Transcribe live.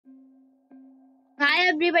Hi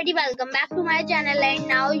everybody, welcome back to my channel and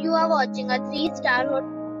now you are watching a 3-star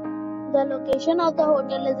hotel. The location of the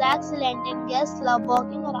hotel is excellent and guests love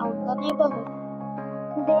walking around the neighborhood.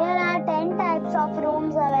 There are 10 types of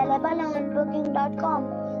rooms available on booking.com.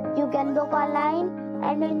 You can book online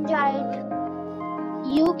and enjoy it.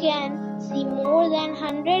 You can see more than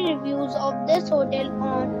 100 reviews of this hotel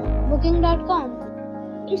on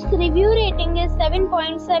booking.com. Its review rating is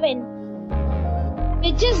 7.7,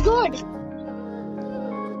 which is good.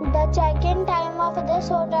 The check-in time of this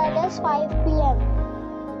hotel is 5 p.m.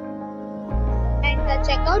 and the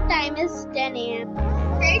checkout time is 10 a.m.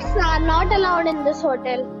 Pets are not allowed in this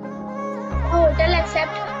hotel. The hotel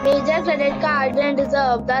accepts major credit cards and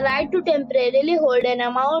reserves the right to temporarily hold an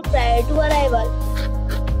amount prior to arrival.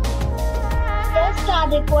 Guests are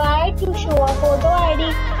required to show a photo ID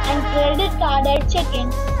and credit card at check-in.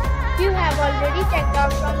 If you have already checked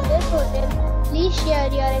out from this hotel, please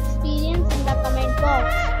share your experience in the comment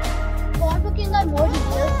box. For booking or more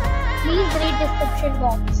details, please read description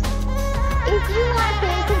box. If you are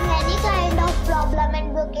facing any kind of problem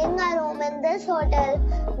in booking a room in this hotel,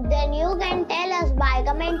 then you can tell us by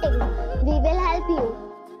commenting. We will help you.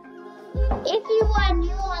 If you are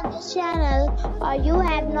new on this channel or you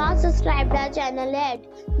have not subscribed our channel yet,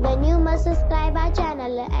 then you must subscribe our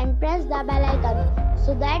channel and press the bell icon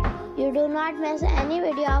so that you do not miss any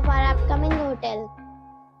video of our upcoming hotel.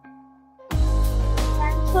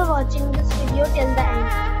 Thanks for watching this video till the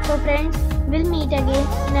end. So friends, we'll meet again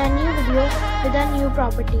in a new video with a new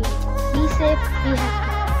property. Be safe, be happy.